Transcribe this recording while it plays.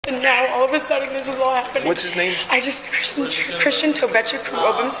And now, all of a sudden, this is all happening. What's his name? Christian Tobetchuk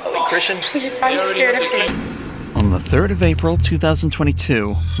Obumseli. Christian? Please, I'm scared of him. On the 3rd of April,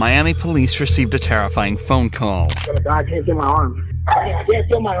 2022, Miami police received a terrifying phone call. I can't feel my arm. I can't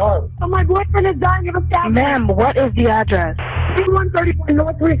feel my arm. Oh, my boyfriend is dying of a stab. Ma'am, what is the address? 134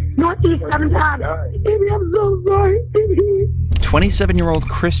 Northeast 7th Ave. Baby, I'm so sorry. 27-year-old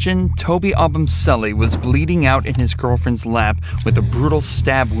Christian Toby Obumseli was bleeding out in his girlfriend's lap with a brutal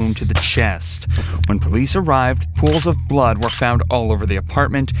stab wound to the chest. When police arrived, pools of blood were found all over the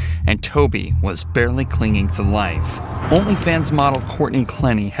apartment, and Toby was barely clinging to life. OnlyFans model Courtney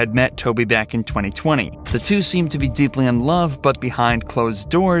Clenny had met Toby back in 2020. The two seemed to be deeply in love, but behind closed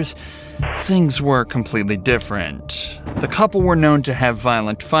doors, things were completely different. The couple were known to have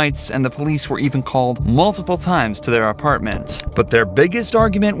violent fights, and the police were even called multiple times to their apartment. But their biggest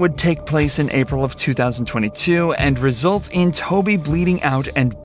argument would take place in April of 2022 and result in Toby bleeding out and